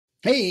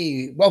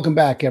Hey, welcome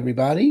back,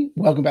 everybody.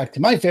 Welcome back to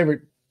my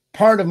favorite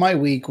part of my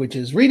week, which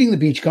is reading the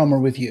Beachcomber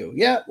with you.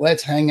 Yeah,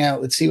 let's hang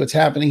out. Let's see what's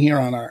happening here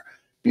on our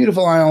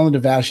beautiful island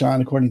of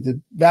Vashon, according to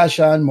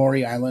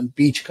Vashon Island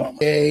Beachcomber.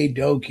 Hey,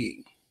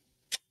 dokie.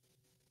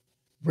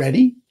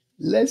 Ready?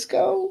 Let's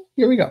go.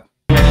 Here we go.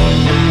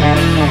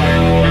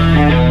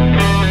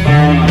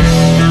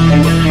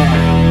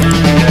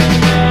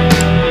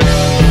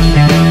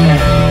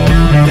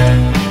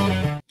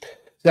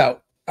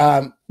 So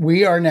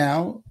we are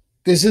now.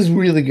 This is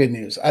really good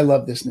news. I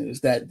love this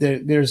news that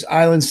there's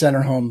island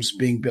center homes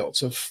being built.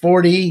 So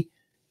 40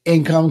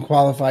 income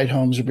qualified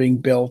homes are being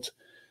built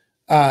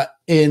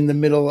in the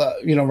middle,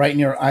 right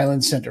near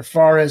Island Center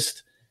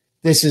Forest.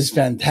 This is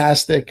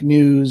fantastic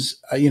news.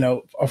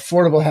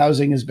 Affordable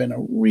housing has been a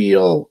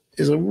real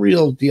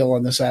deal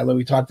on this island.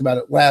 We talked about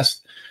it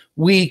last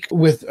week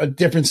with a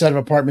different set of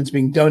apartments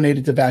being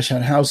donated to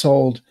Vashon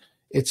household.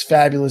 It's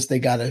fabulous. They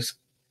got a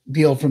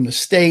deal from the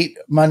state,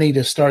 money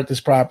to start this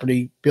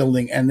property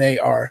building, and they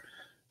are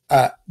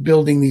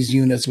building these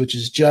units, which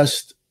is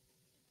just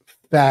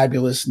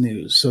fabulous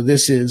news. So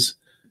this is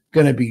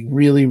going to be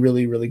really,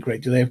 really, really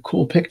great. Do they have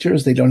cool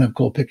pictures? They don't have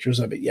cool pictures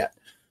of it yet,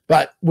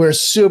 but we're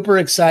super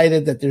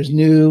excited that there's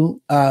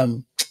new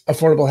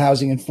affordable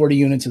housing, and 40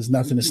 units is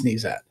nothing to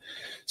sneeze at.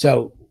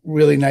 So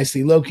really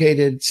nicely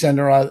located,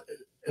 Center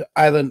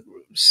Island,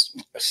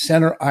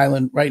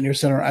 right near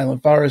Center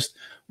Island Forest,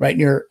 right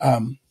near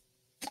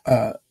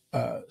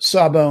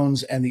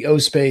Sawbones and the O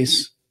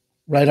Space,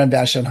 right on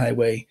Vashon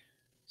Highway.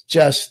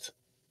 Just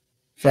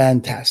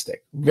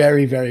fantastic.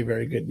 Very, very,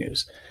 very good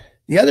news.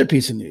 The other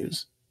piece of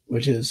news,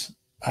 which is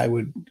I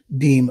would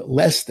deem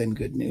less than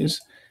good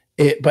news,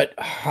 but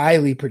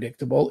highly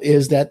predictable,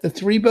 is that the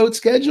 3-boat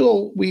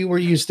schedule we were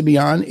used to be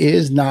on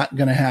is not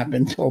going to happen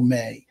until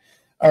May.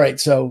 All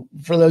right. So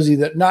for those of you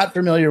that are not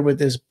familiar with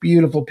this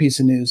beautiful piece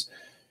of news,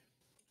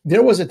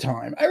 there was a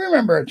time, I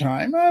remember a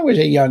time, I was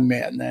a young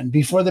man then,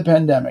 before the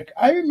pandemic.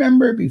 I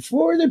remember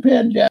before the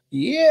pandemic.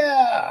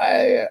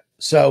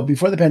 So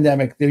before the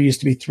pandemic, there used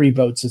to be 3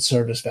 boats that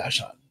serviced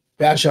Vashon.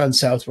 Vashon,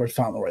 Southworth,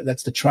 Fauntleroy.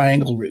 That's the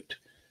triangle route.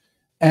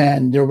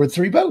 And there were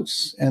 3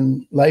 boats,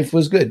 and life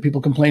was good.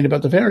 People complained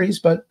about the ferries,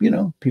 but,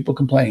 people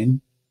complain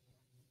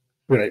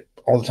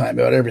all the time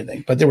about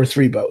everything. But there were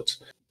 3 boats.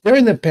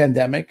 During the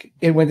pandemic,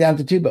 it went down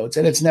to 2 boats,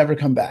 and it's never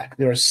come back.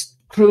 There are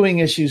crewing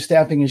issues,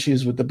 staffing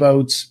issues with the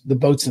boats. The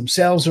boats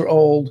themselves are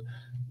old.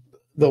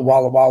 The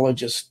Walla Walla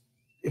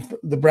if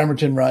the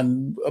Bremerton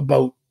run, a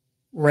boat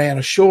ran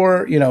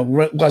ashore,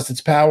 lost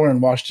its power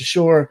and washed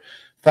ashore.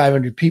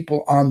 500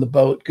 people on the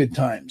boat. Good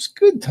times.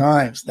 Good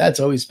times. That's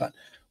always fun.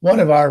 One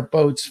of our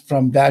boats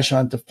from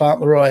Vashon to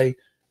Fauntleroy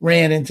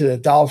ran into the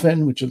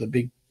Dolphin, which are the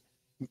big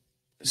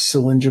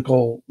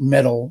cylindrical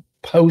metal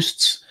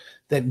posts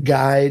that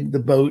guide the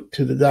boat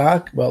to the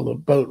dock. Well, the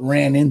boat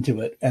ran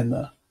into it, and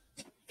the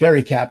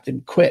ferry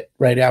captain quit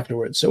right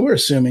afterwards. So we're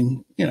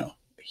assuming,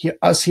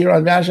 us here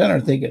on Vashon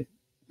are thinking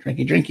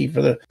drinky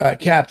for the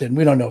captain.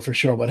 We don't know for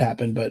sure what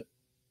happened, but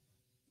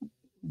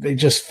they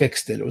just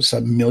fixed it. It was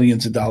some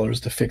millions of dollars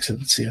to fix it.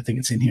 Let's see. I think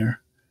it's in here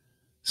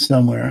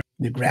somewhere.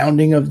 The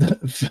grounding of the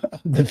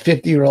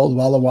 50-year-old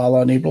Walla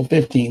Walla on April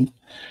 15th.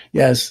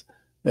 Yes,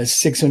 that's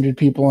 600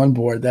 people on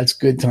board. That's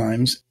good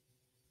times.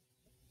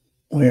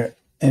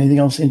 Anything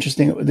else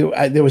interesting?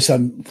 There was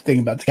something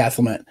about the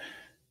Cathlemet.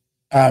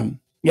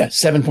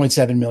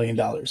 $7.7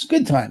 million.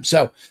 Good time.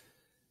 So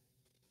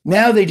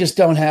now they just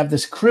don't have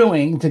this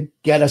crewing to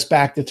get us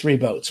back to 3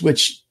 boats,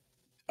 which,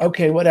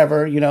 okay,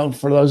 whatever.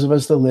 For those of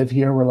us that live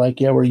here, we're like,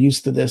 yeah, we're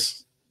used to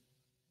this.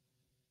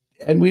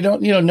 And we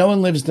don't, no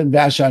one lives in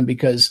Vashon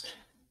because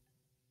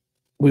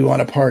we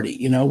want to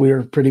party.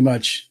 We're pretty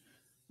much,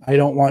 I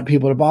don't want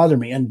people to bother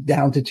me. And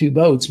down to 2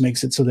 boats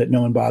makes it so that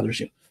no one bothers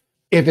you.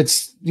 If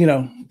it's,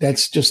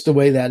 that's just the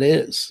way that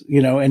is,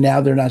 and now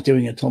they're not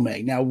doing it till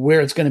May. Now,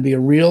 where it's going to be a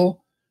real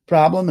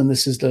problem, and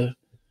this is the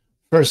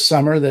first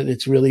summer that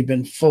it's really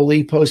been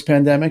fully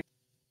post-pandemic,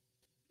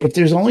 if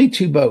there's only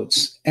 2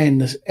 boats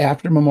and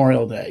after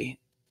Memorial Day,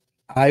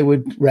 I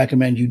would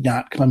recommend you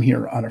not come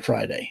here on a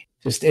Friday.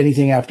 Just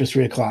anything after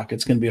 3 o'clock,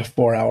 it's going to be a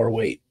 4-hour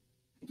wait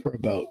for a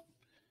boat.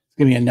 It's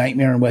going to be a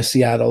nightmare in West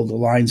Seattle. The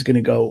line's going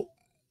to go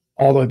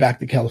all the way back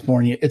to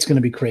California. It's going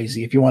to be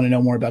crazy. If you want to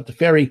know more about the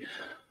ferry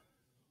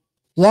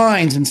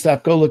lines and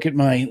stuff, go look at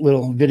my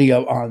little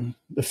video on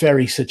the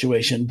ferry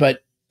situation.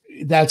 But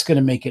that's going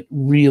to make it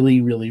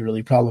really, really,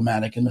 really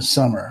problematic in the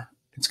summer.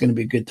 It's going to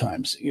be good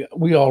times.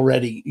 We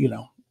already,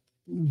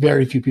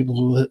 very few people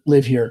who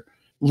live here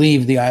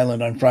leave the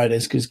island on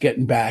Fridays because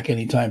getting back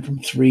anytime from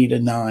 3 to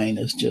 9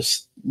 is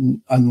just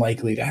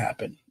unlikely to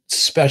happen,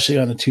 especially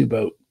on a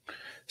 2-boat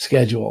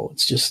schedule.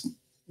 It's just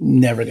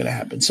never going to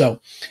happen.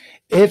 So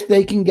if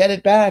they can get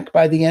it back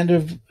by the end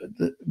of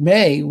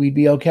May, we'd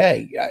be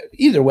okay.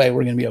 Either way,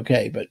 we're going to be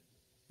okay, but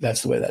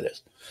that's the way that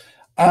is.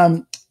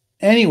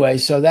 Anyway,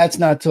 so that's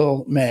not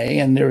till May,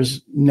 and there's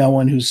no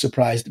one who's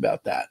surprised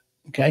about that.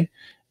 Okay.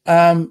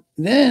 Then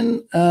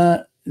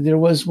there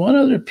was one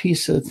other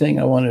piece of the thing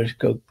I wanted to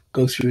go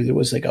go through. There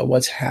was like a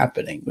what's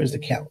happening. Where's the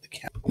count?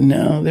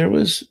 No, there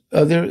was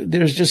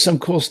there's just some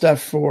cool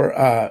stuff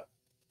for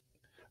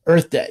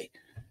Earth Day.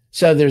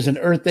 So there's an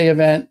Earth Day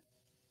event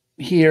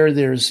here.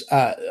 There's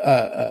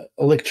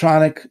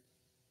electronic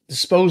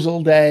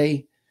disposal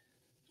day.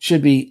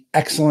 Should be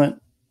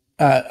excellent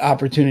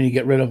opportunity to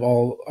get rid of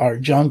all our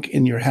junk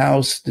in your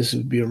house. This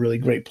would be a really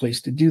great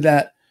place to do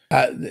that.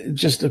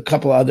 Just a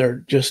couple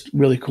other just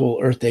really cool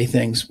Earth Day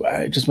things.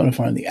 I just want to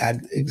find the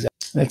ad exact.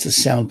 That's a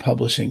sound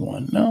publishing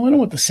one. No, I don't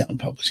want the sound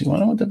publishing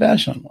one. I want the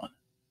Vashon one.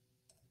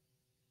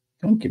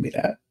 Don't give me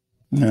that.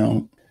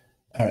 No.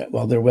 All right.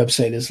 Well, their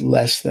website is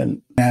less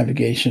than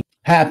navigation.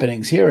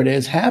 Happenings. Here it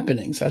is.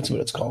 Happenings. That's what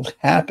it's called.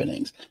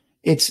 Happenings.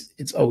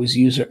 It's always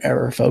user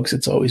error, folks.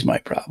 It's always my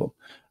problem.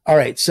 All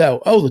right.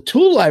 So, the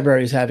tool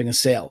library is having a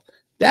sale.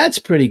 That's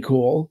pretty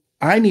cool.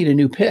 I need a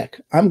new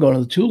pick. I'm going to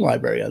the tool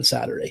library on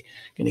Saturday.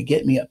 Going to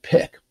get me a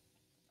pick.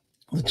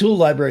 The tool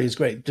library is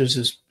great. There's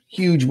this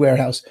huge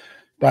warehouse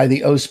by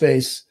the O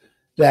Space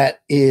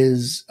that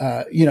is,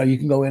 you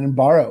can go in and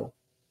borrow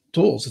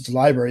tools. It's a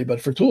library, but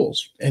for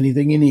tools,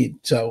 anything you need.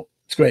 So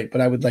it's great.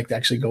 But I would like to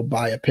actually go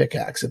buy a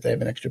pickaxe. If they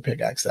have an extra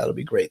pickaxe, that'll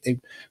be great.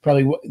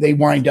 They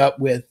wind up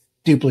with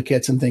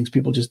duplicates and things.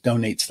 People just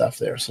donate stuff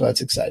there. So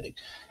that's exciting.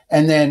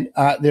 And then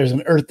there's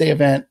an Earth Day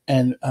event.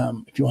 And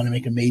if you want to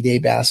make a May Day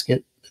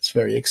basket, it's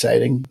very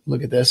exciting.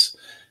 Look at this.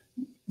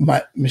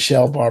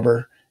 Michelle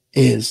Barber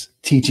is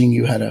teaching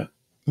you how to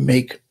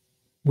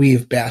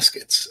weave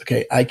baskets.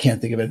 Okay. I can't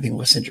think of anything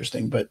less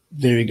interesting, but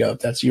there you go. If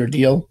that's your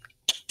deal,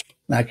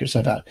 knock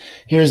yourself out.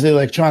 Here's the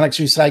electronics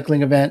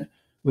recycling event,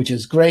 which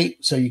is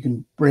great. So you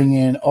can bring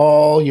in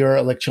all your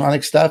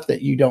electronic stuff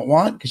that you don't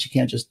want because you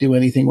can't just do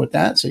anything with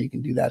that. So you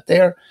can do that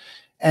there.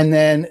 And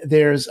then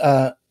there's,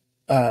 at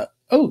the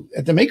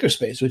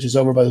Makerspace, which is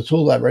over by the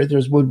tool library,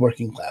 there's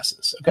woodworking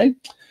classes. Okay.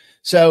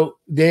 So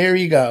there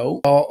you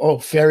go.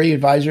 Ferry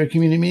Advisory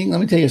Community Meeting.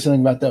 Let me tell you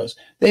something about those.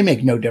 They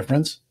make no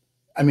difference.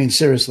 I mean,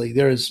 seriously,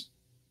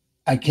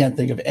 I can't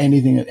think of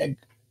anything that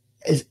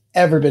has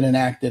ever been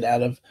enacted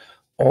out of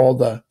all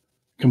the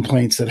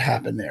complaints that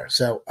happened there.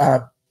 So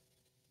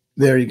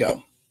there you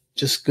go.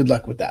 Just good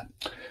luck with that.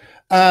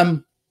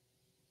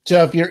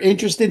 So if you're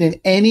interested in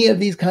any of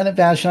these kind of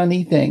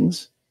Vashon-y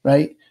things,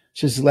 right,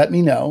 just let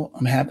me know.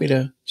 I'm happy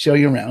to show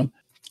you around.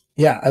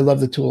 Yeah, I love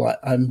the tool.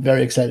 I'm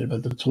very excited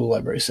about the tool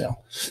library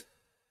sale.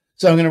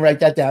 So I'm going to write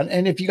that down.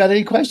 And if you got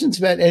any questions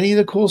about any of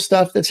the cool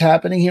stuff that's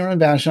happening here on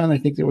Vashon, I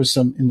think there was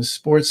some in the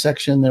sports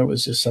section. There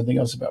was just something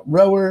else about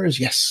rowers.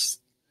 Yes,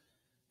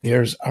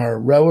 there's our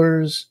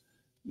rowers.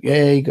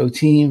 Yay, go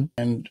team.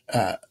 And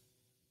that's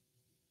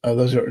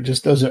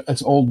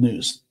old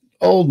news.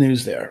 Old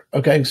news there.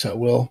 Okay, so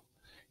we'll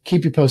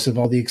keep you posted of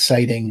all the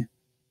exciting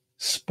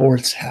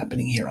sports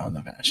happening here on the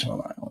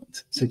Vashon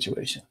Island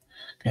situation.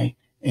 Okay,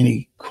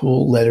 any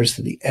cool letters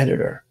to the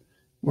editor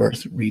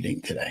worth reading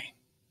today?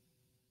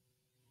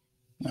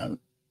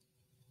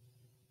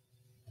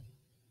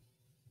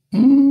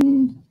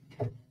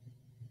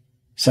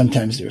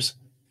 Sometimes there's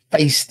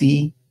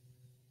feisty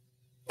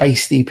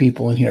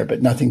people in here,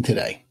 but nothing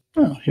today.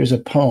 Oh, here's a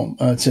poem.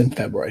 It's in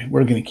February.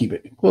 We'll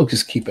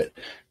just keep it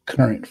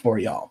current for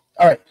y'all.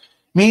 All right.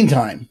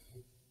 Meantime,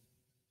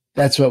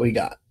 that's what we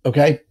got.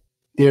 Okay.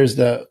 There's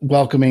the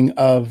welcoming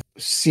of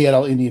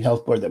Seattle Indian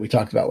Health Board that we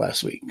talked about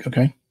last week.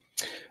 Okay.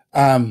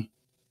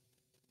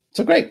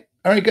 So great.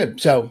 All right, good.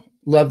 So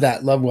love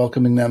that. Love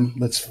welcoming them.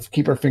 Let's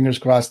keep our fingers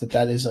crossed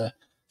that is a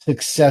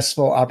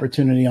successful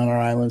opportunity on our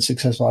island,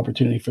 successful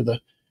opportunity for the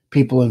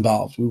people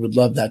involved. We would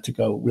love that to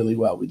go really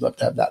well. We'd love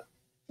to have that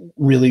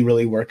really,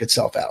 really work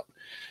itself out.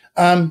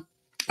 All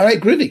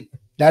right, groovy.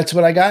 That's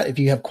what I got. If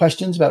you have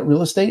questions about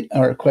real estate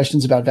or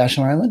questions about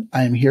Vashon Island,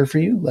 I am here for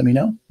you. Let me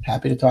know.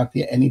 Happy to talk to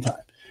you anytime.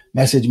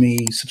 Message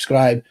me,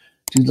 subscribe,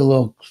 do the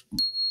little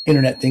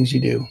internet things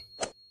you do.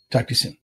 Talk to you soon.